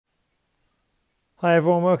Hi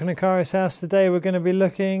everyone, welcome to Kari's house. Today we're going to be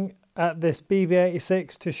looking at this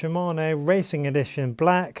BB86 to Shimano Racing Edition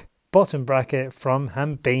Black bottom bracket from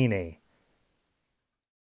Hambini.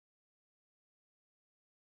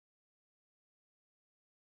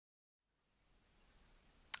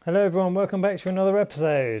 Hello everyone, welcome back to another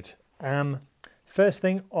episode. First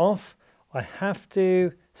thing off, I have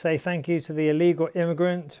to say thank you to the illegal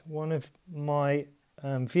immigrant, one of my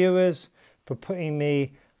viewers, for putting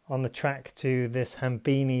me on the track to this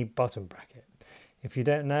Hambini bottom bracket. If you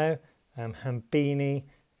don't know, Hambini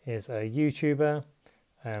is a YouTuber.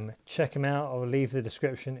 Check him out. I'll leave the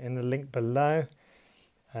description in the link below.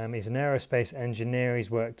 He's an aerospace engineer.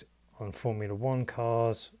 He's worked on Formula 1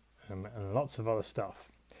 cars and lots of other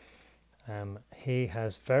stuff. He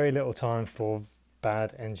has very little time for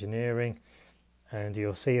bad engineering, and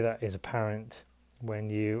you'll see that is apparent when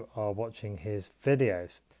you are watching his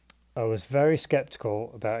videos. I was very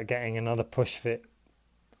skeptical about getting another push fit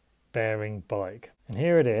bearing bike, and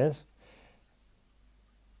here it is,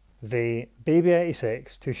 the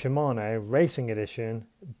BB86 to Shimano Racing Edition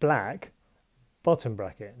Black bottom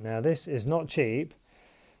bracket. Now this is not cheap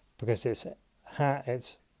because it's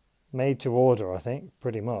made to order, I think,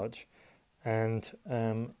 pretty much, and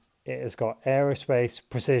it has got aerospace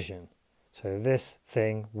precision, so this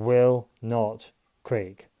thing will not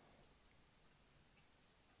creak.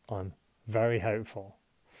 I'm very hopeful.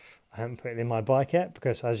 I haven't put it in my bike yet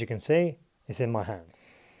because, as you can see, it's in my hand.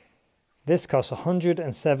 This costs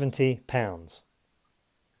 £170.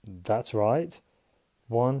 That's right,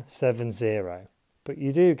 170. But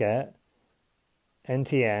you do get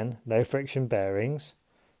NTN, low friction bearings,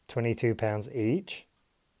 £22 each.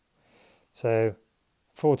 So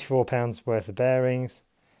 £44 worth of bearings,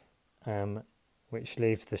 which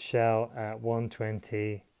leaves the shell at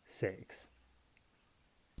 126.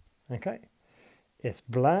 Okay, it's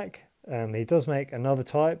black. He does make another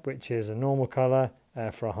type, which is a normal colour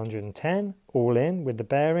for 110 all in with the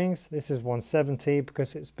bearings. This is 170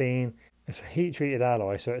 because it's a heat treated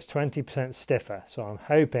alloy, so it's 20% stiffer. So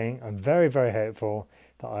I'm very hopeful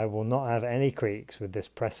that I will not have any creaks with this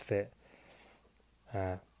press fit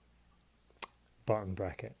bottom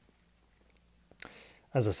bracket.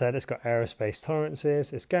 As I said, it's got aerospace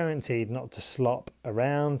tolerances, it's guaranteed not to slop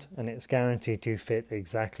around, and it's guaranteed to fit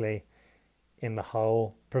exactly in the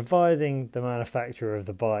hole, providing the manufacturer of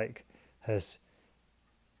the bike has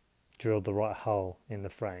drilled the right hole in the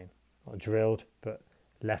frame. Not drilled, but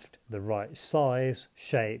left the right size,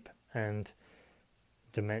 shape and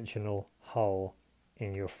dimensional hole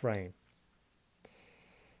in your frame.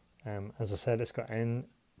 As I said, it's got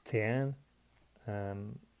NTN,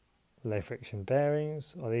 low friction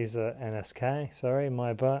bearings. Oh, these are NSK, sorry,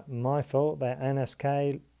 my fault. They're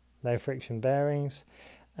NSK low friction bearings,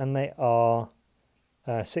 and they are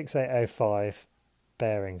 6805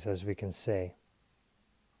 bearings, as we can see.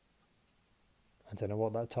 I don't know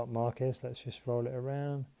what that top mark is. Let's just roll it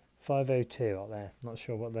around. 502 up there, not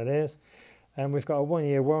sure what that is. And we've got a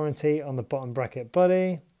 1-year warranty on the bottom bracket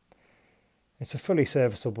body. It's a fully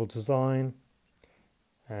serviceable design.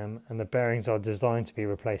 And the bearings are designed to be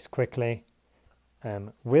replaced quickly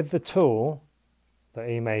with the tool that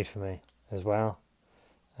he made for me as well.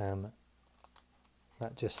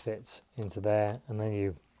 That just fits into there, and then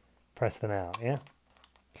you press them out. Yeah,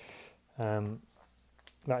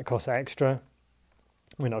 that costs extra.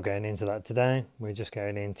 We're not going into that today. We're just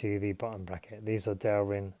going into the bottom bracket. These are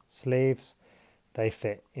Delrin sleeves. They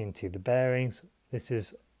fit into the bearings. This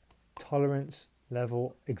is tolerance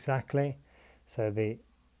level exactly, so the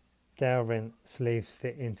Delrin sleeves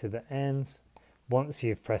fit into the ends once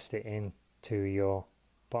you've pressed it into your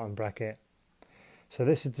bottom bracket. So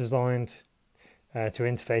this is designed to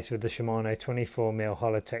interface with the Shimano 24mm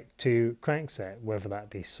Holotech 2 crankset, whether that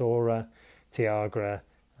be Sora, Tiagra,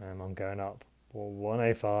 I'm going up, or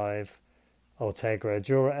 105, Ultegra,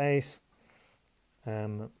 Dura-Ace.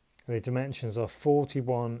 The dimensions are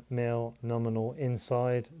 41mm nominal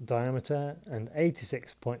inside diameter and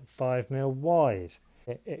 86.5mm wide.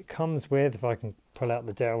 It comes with, if I can pull out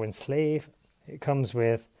the Delrin sleeve, it comes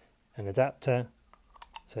with an adapter,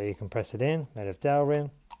 so you can press it in, made of Delrin.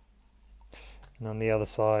 And on the other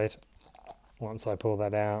side, once I pull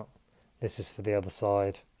that out, this is for the other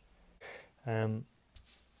side.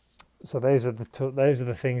 So those are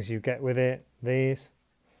the things you get with it. These.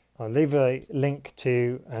 I'll leave a link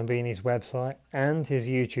to Hambini's website and his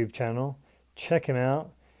YouTube channel. Check him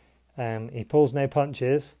out. He pulls no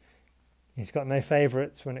punches. He's got no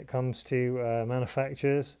favourites when it comes to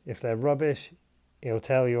manufacturers. If they're rubbish, he'll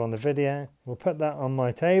tell you on the video. We'll put that on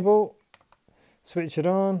my table, switch it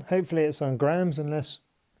on. Hopefully it's on grams, unless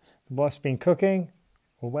the wife's been cooking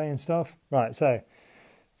or weighing stuff. Right, so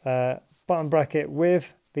button bracket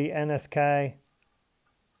with the NSK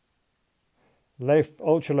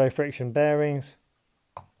ultra low friction bearings.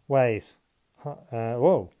 Weighs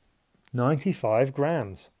 95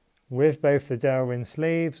 grams with both the Delrin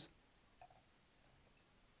sleeves.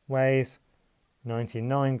 Weighs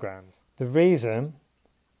 99 grams. The reason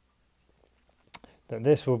that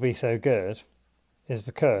this will be so good is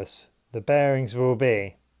because the bearings will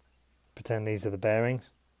be, pretend these are the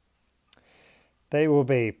bearings, they will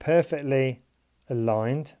be perfectly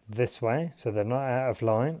aligned this way, so they're not out of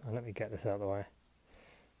line. And let me get this out of the way.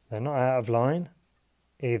 They're not out of line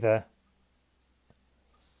either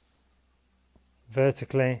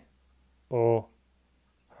vertically or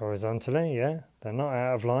horizontally. Yeah, they're not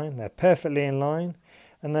out of line, they're perfectly in line,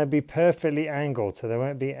 and they'll be perfectly angled, so there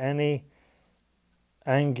won't be any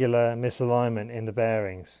angular misalignment in the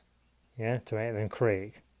bearings, yeah, to make them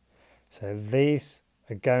creak. So these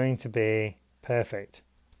are going to be perfect,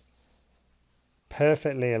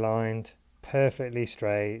 perfectly aligned, perfectly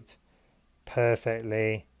straight,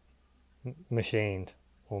 perfectly machined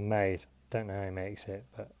or made. Don't know how he makes it,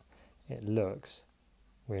 but it looks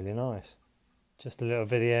really nice. Just a little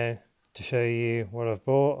video to show you what I've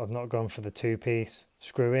bought. I've not gone for the two-piece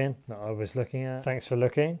screw-in that I was looking at. Thanks for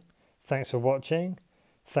looking, thanks for watching,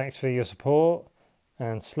 thanks for your support,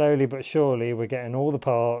 and slowly but surely we're getting all the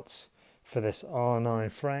parts for this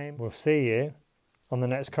R9 frame. We'll see you on the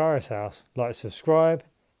next Kairos House. Like, subscribe,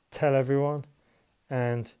 tell everyone,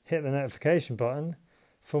 and hit the notification button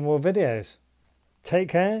for more videos. Take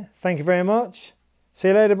care, thank you very much, see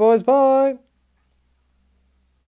you later boys, bye.